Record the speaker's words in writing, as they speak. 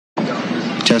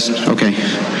Test, okay.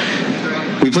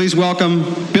 We please welcome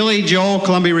Billy Joel,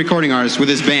 Columbia recording artist, with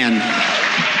his band.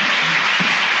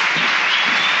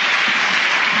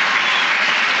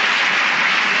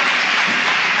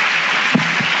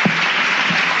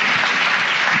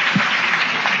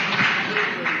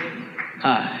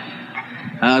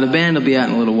 The band will be out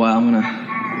in a little while. I'm gonna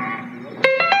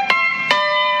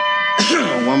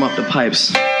warm up the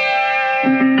pipes.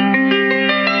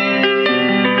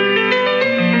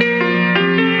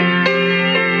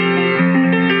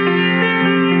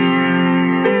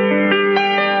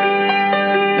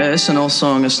 It's an old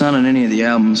song. It's not on any of the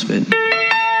albums, but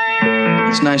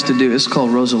it's nice to do. It's called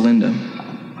Rosalinda.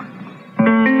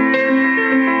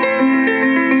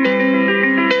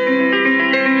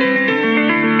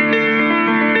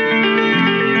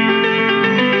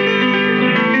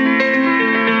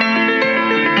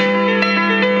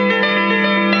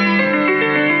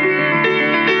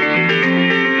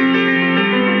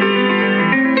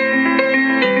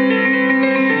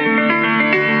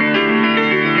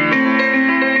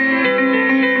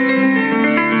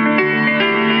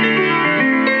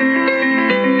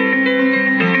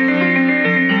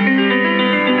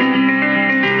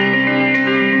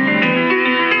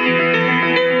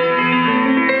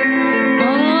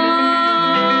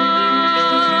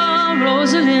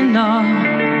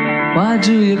 Why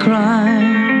do you cry?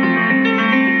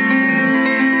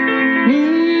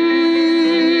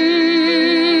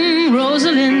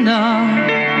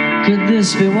 Rosalinda, could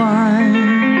this be why?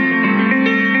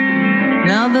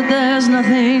 Now that there's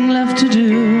nothing left to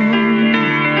do,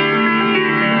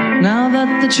 now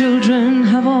that the children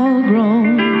have all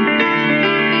grown,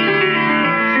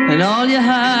 and all you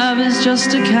have is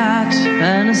just a cat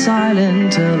and a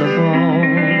silent telephone.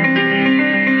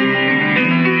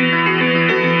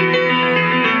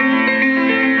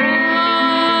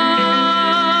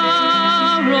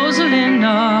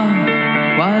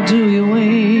 Why do you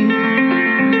wait?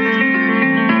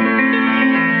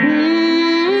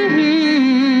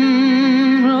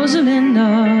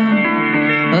 Rosalinda,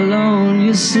 alone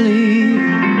you sleep.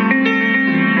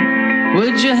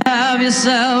 Would you have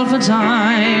yourself a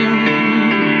time?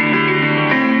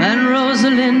 And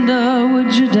Rosalinda,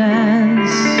 would you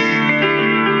dance?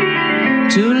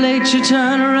 Too late you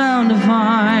turn around to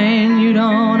find you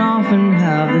don't often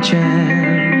have the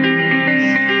chance.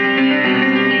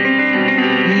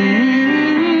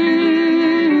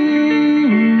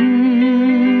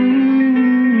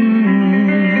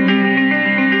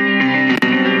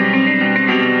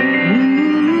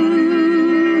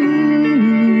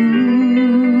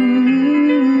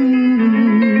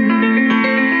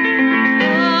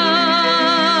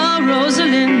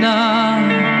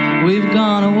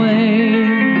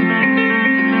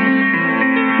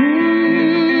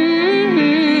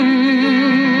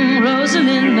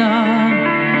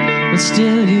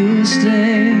 Still you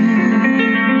stay,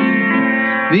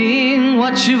 being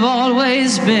what you've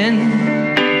always been,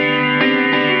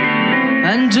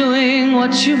 and doing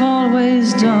what you've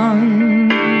always done.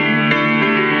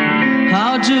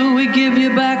 How do we give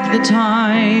you back the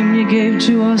time you gave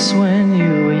to us when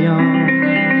you were young?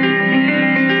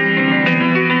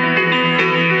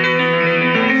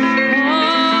 Oh,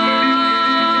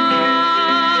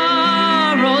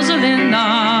 Rosalinda,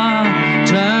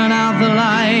 turn out the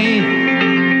light.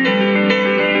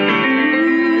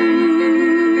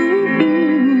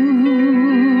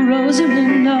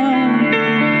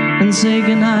 And say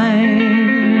goodnight.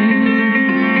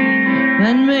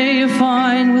 Then may you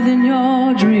find within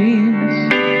your dreams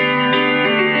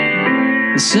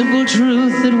the simple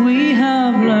truth that we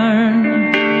have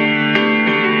learned,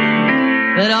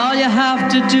 that all you have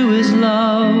to do is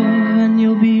love, and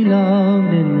you'll be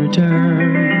loved in return.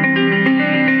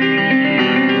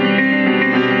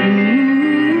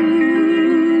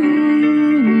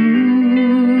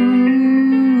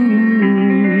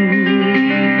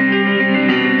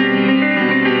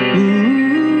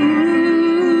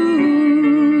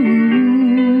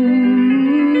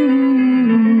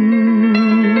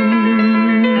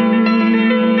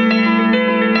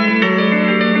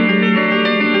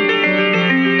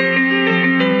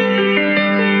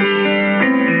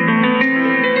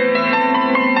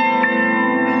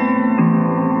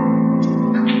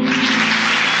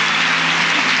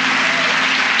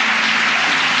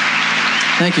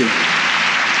 Thank you.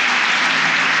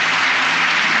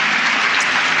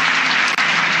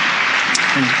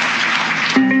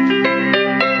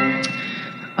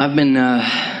 I've been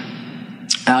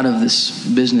out of this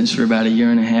business for about a year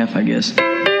and a half, I guess.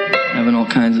 Having all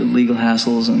kinds of legal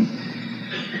hassles and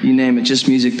you name it, just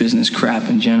music business crap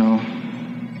in general.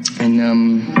 And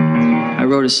I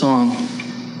wrote a song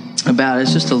about it.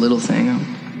 It's just a little thing.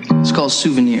 It's called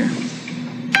Souvenir.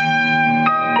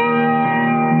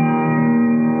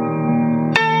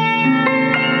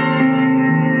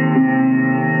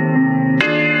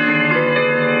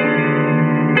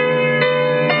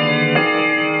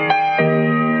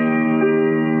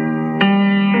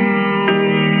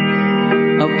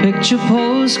 Picture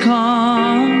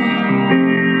postcard,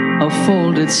 a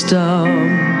folded stub,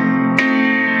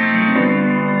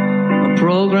 a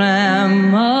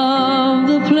program of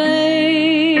the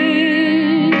play.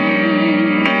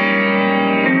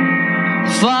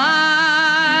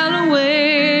 File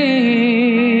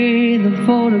away the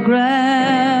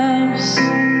photographs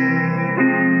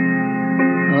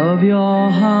of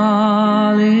your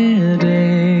holiday.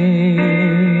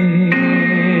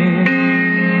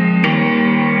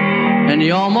 And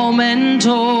your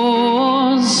mementos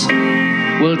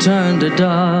will turn to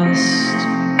dust,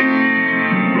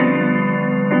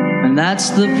 and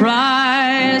that's the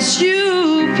price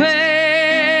you pay.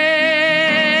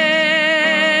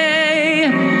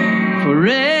 For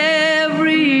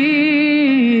every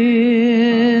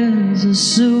year's a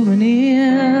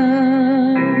souvenir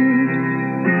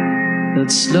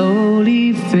that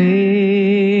slowly fades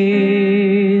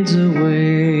away.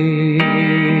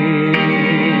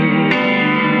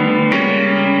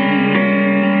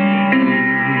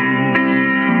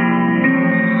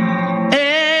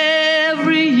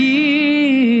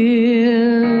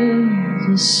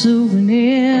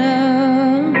 Souvenir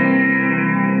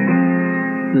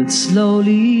that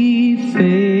slowly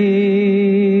fades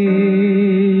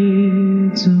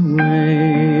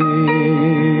away.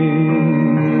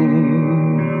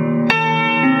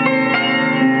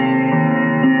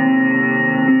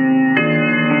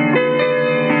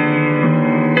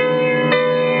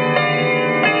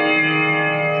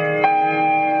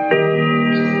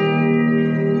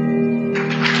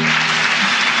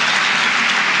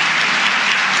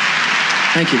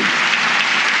 Thank you.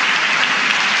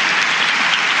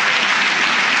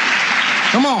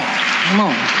 Come on, come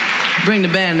on. Bring the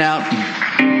band out.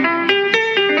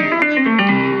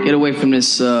 Get away from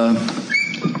this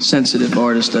sensitive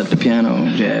artist at the piano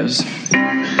jazz.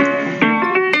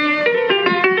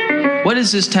 What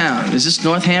is this town? Is this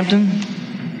Northampton?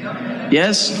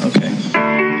 Yes? Okay.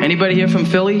 Anybody here from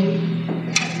Philly?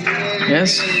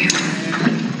 Yes?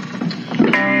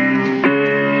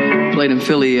 Played in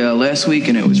Philly last week,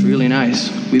 and it was really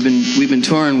nice. We've been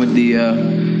touring with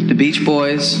the Beach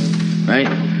Boys, right,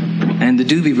 and the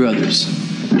Doobie Brothers.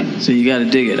 So you got to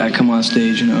dig it. I come on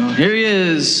stage, you know. Here he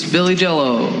is, Billy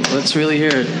Jello. Let's really hear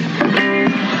it.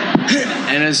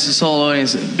 And it's this whole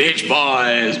audience. Beach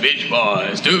Boys,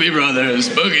 Doobie Brothers,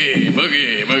 boogie,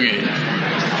 boogie, boogie.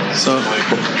 So,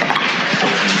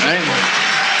 right?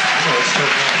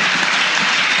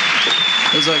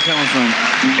 Where's that coming from?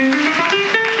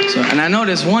 So, and I know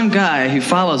there's one guy who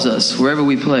follows us wherever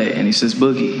we play, and he says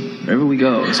boogie wherever we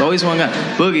go. It's always one guy,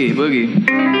 boogie,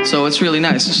 boogie. So it's really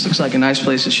nice. This looks like a nice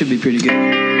place. It should be pretty good.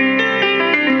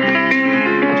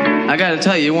 I got to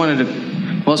tell you, you're one of the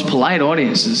most polite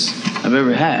audiences I've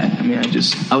ever had. I mean,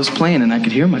 I was playing and I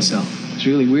could hear myself. It's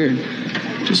really weird.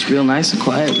 Just real nice and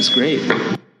quiet. It was great.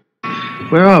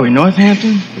 Where are we?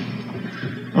 Northampton?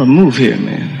 I'll move here,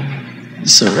 man.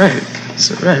 It's all right.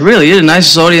 It's all right. Really, you're the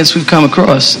nicest audience we've come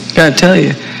across. Gotta tell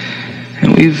you.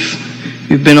 And we've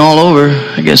been all over,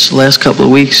 I guess, the last couple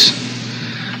of weeks.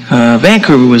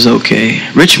 Vancouver was okay.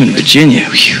 Richmond, Virginia.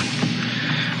 Whew.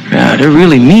 Wow, they're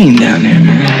really mean down there,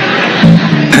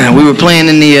 man. We were playing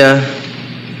in the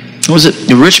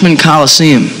the Richmond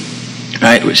Coliseum,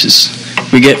 right? Which is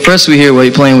we hear while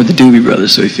you're playing with the Doobie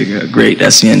Brothers, so we figure, oh, great,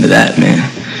 that's the end of that, man.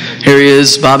 Here he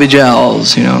is, Bobby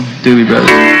Jowls, you know, Doobie Brothers.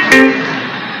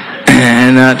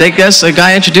 And I guess a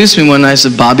guy introduced me one night. I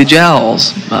said, Bobby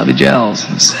Jowls. Bobby Jowls.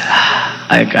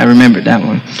 I remembered that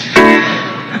one.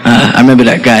 I remember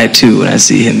that guy, too, when I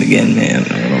see him again, man.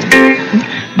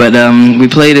 But we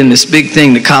played in this big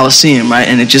thing, the Coliseum, right?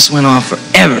 And it just went on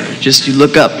forever. Just you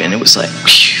look up, and it was like,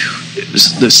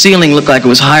 whew, the ceiling looked like it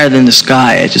was higher than the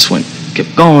sky. It just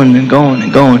kept going and going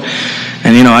and going.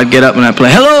 And, you know, I'd get up and I'd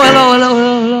play, hello, hello, hello,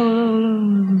 hello, hello, hello.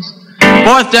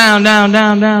 Fourth down, down,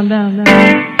 down, down, down,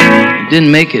 down.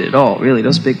 Didn't make it at all, really.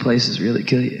 Those big places really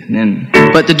kill you.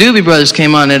 But the Doobie Brothers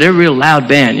came on, and they're a real loud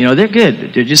band. You know, they're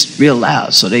good. They're just real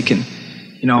loud, so they can,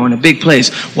 you know, in a big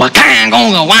place,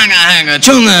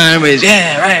 everybody's,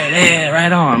 yeah,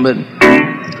 right on. But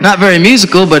not very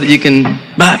musical, but you can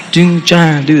do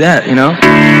that, you know.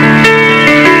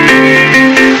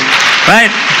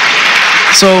 Right?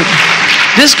 So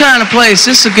this kind of place,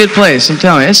 this is a good place. I'm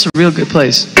telling you, it's a real good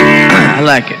place. I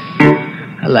like it.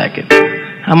 I like it.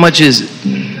 How much is it?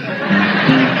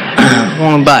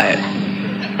 want to buy it.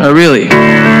 Really.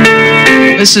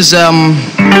 This is, I'm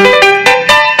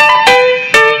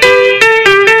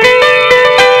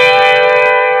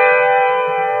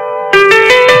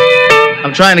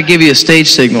trying to give you a stage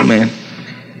signal, man.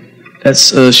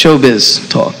 That's showbiz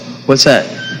talk. What's that?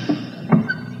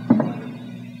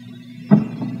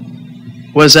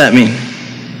 What does that mean?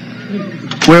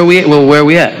 Where are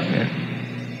we at?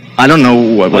 I don't know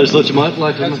what. I just thought you might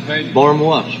like to borrow my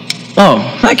watch. Oh,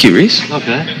 thank you, Rhys.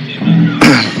 Okay.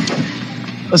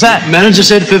 What's that? Manager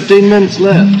said 15 minutes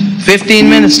left. 15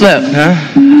 minutes left, huh?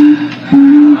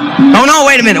 Oh, no,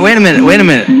 wait a minute.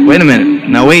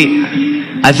 Now, wait.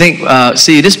 I think,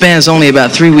 see, this band's only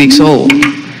about 3 weeks old.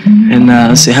 And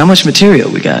let's see, how much material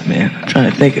we got, man? I'm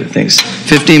trying to think of things.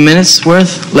 15 minutes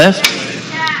worth left?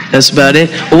 That's about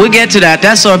it. Well, we'll get to that.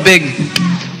 That's our big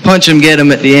punch 'em, get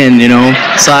 'em at the end, you know,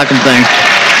 sock 'em thing.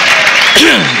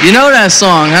 You know that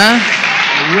song, huh?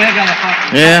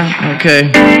 Yeah, okay.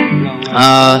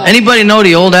 Anybody know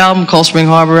the old album, Cold Spring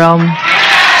Harbor album?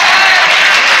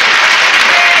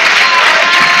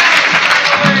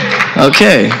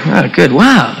 Okay, oh, good.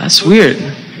 Wow, that's weird.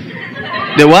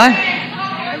 The what?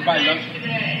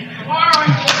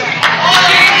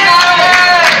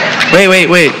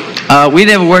 Wait. We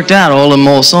never worked out all them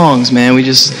old songs, man.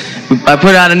 I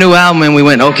put out a new album and we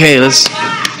went, okay,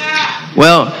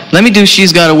 well, let me do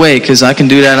She's Got Away, because I can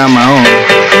do that on my own.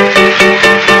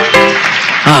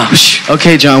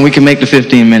 Okay, John, we can make the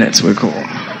 15 minutes. We're cool.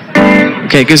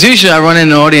 Okay, because usually I run in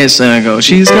the audience and I go,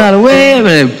 She's Got Away.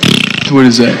 What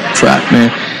is that crap, man?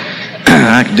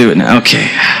 I can do it now. Okay.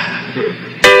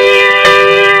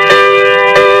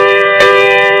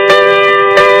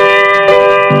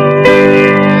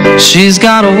 She's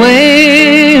got a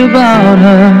way about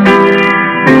her.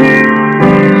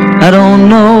 I don't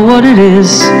know what it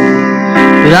is,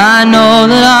 but I know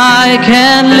that I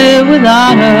can't live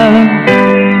without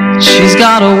her. She's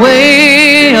got a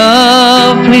way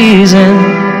of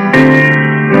pleasing.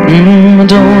 I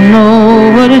don't know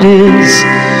what it is,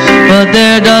 but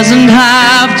there doesn't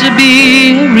have to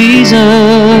be a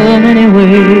reason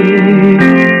anyway.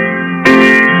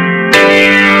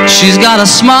 She's got a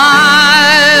smile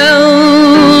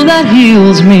that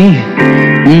heals me.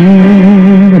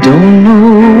 I don't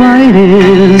know why it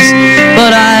is,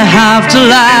 but I have to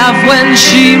laugh when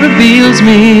she reveals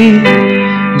me.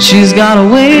 She's got a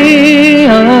way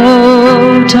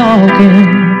of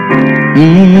talking.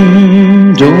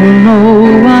 Don't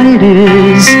know why it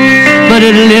is, but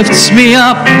it lifts me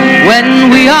up when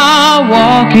we are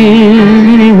walking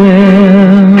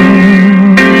anywhere.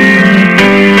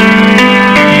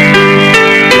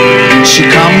 She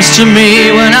comes to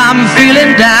me when I'm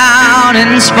feeling down,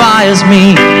 inspires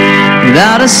me.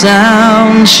 Without a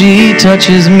sound, she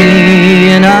touches me,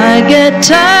 and I get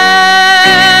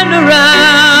turned around.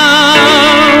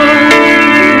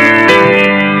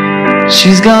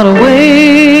 She's got a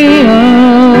way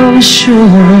of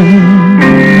showing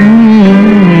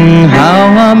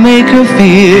how I make her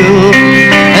feel,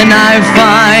 and I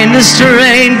find the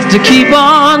strength to keep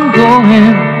on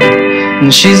going.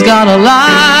 And she's got a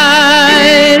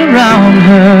light around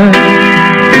her.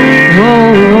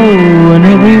 Oh, and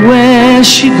everywhere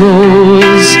she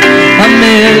goes, a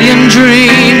million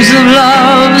dreams of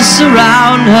love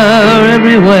surround her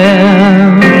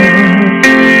everywhere.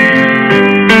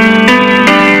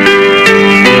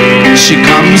 She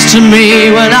comes to me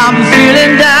when I'm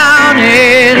feeling down,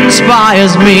 it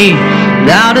inspires me.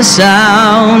 Without a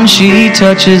sound, she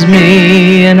touches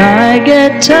me, and I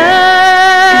get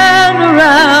turned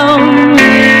around.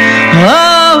 Oh,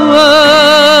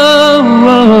 oh,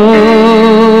 oh.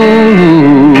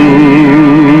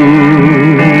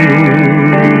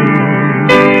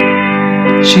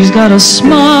 She's got a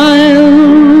smile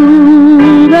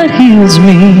that heals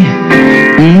me.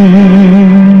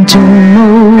 Don't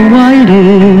know why it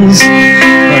is,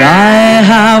 but I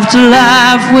have to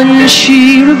laugh when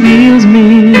she reveals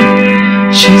me.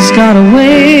 She's got a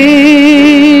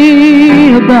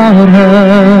way about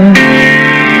her.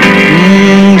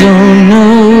 Don't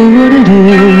know what it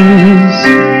is,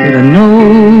 but I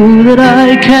know that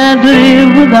I can't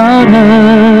live without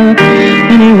her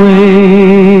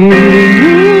anyway.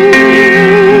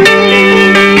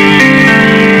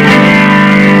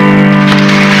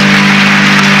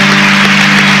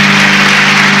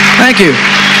 Thank you.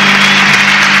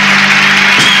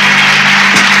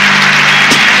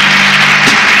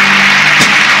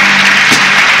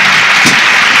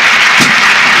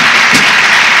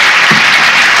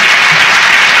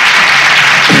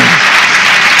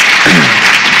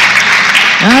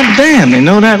 God damn, they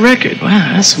know that record.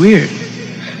 Wow, that's weird.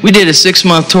 We did a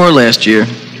 6-month tour last year.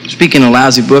 Speaking of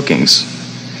lousy bookings,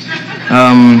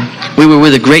 We were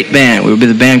with a great band. We were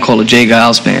with a band called the J.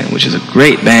 Giles Band, which is a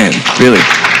great band, really.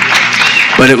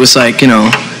 But it was like, you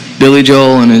know, Billy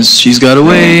Joel and his She's Got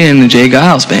Away and the J.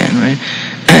 Giles Band, right?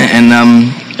 And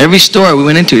every store we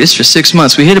went into, this for 6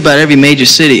 months, we hit about every major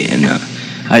city, and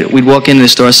we'd walk into the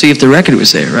store, see if the record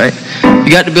was there, right?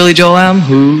 You got the Billy Joel album?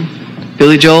 Who?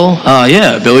 Billy Joel?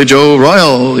 Yeah, Billy Joe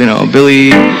Royal, you know,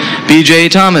 Billy B.J.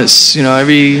 Thomas, you know,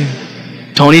 every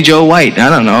Tony Joe White, I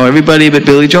don't know, everybody but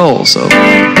Billy Joel, so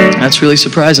that's really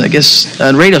surprising. I guess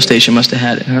a radio station must have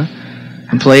had it, huh?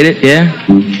 And played it, yeah?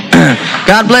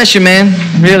 God bless you, man,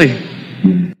 really.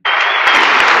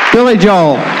 Billy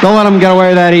Joel, don't let him get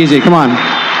away that easy. Come on.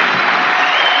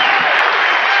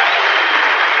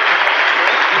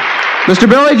 Mr.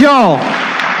 Billy Joel.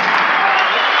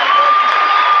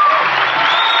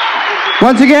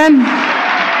 Once again,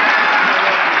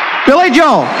 Billy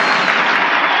Joel.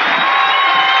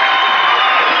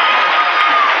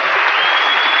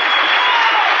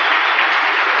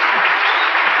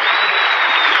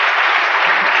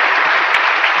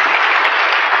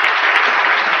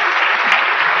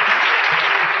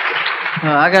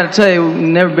 I gotta tell you, we've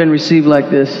never been received like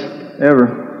this,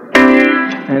 ever.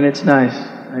 And it's nice,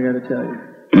 I gotta tell you.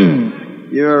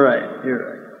 You're all right, you're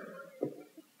all right.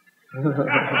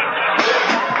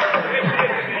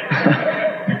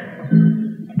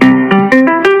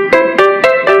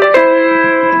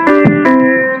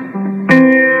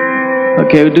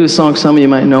 Okay, we'll do a song some of you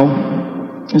might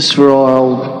know. This is for all our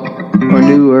old, or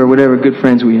new, or whatever good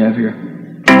friends we have here.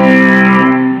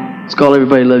 It's called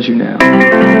Everybody Loves You Now.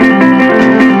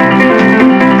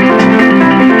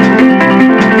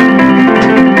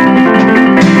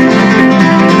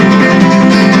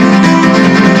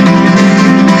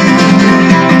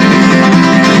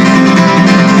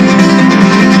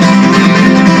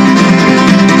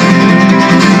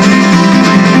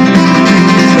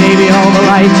 Baby, all the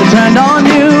lights are turned on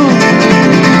you.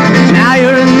 Now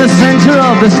you're in the center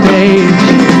of the stage.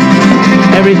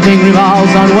 Everything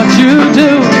revolves on what you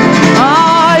do.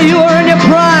 You are in your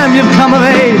prime, you've come of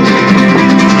age,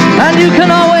 and you can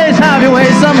always have your way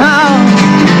somehow.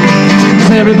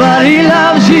 So everybody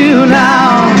loves you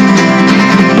now.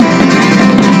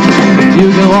 You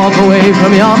can walk away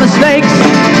from your mistakes.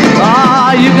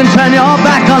 You can turn your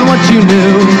back on what you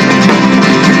knew.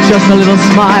 Just a little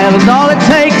smile is all it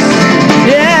takes.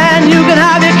 Yeah, and you can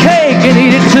have your cake and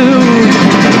eat it too.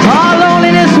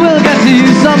 Loneliness will get to you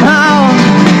somehow,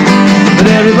 but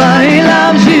everybody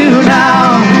loves you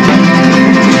now.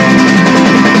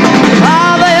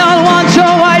 They all want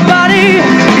your white body,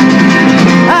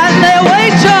 and they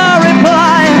await your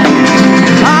reply.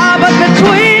 But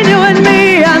between you and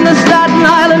me and the Staten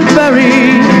Island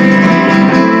ferry,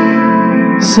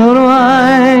 so do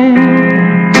I.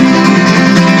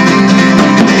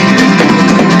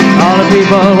 All the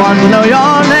people want to know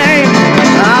your name.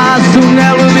 Soon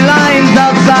there will be lines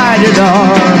outside your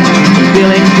door.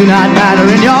 Feelings do not matter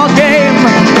in your game.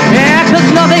 Yeah, 'cause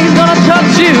nothing's gonna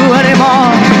touch you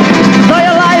anymore. So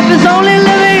your life is only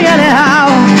living anyhow.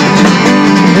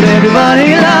 But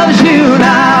everybody loves you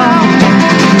now.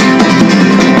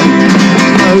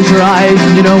 Close your eyes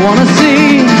when you don't want to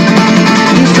see.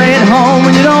 You stay at home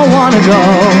when you don't want to go.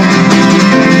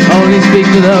 Only speak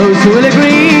to those who will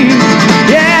agree.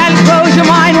 Yeah, and close your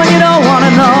mind when you don't want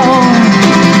to know.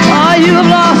 You have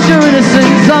lost your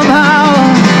innocence somehow.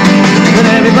 But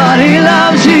everybody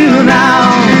loves you now.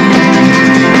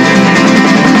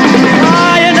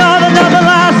 You know that nothing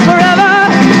lasts forever,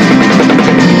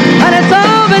 and it's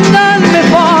all been done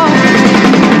before.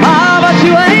 But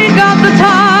you ain't got the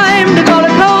time to go to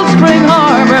Cold Spring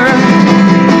Harbor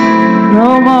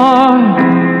no more.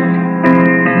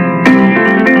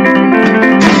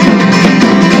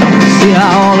 See how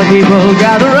all the people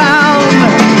gather round.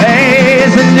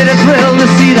 Isn't it a thrill to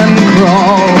see them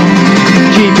crawl?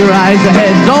 Keep your eyes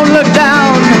ahead, don't look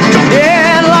down.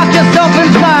 Yeah, lock yourself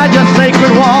inside your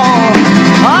sacred wall.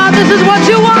 This is what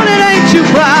you wanted, ain't you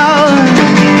proud?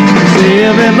 See,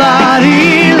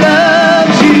 everybody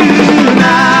loves you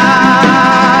now.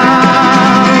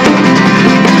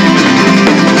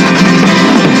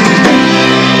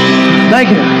 Thank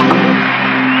you.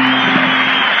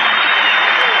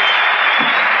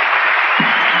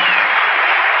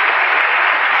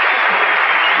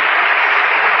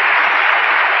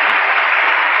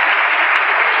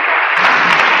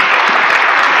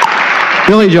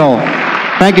 Billy Joel,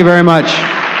 thank you very much.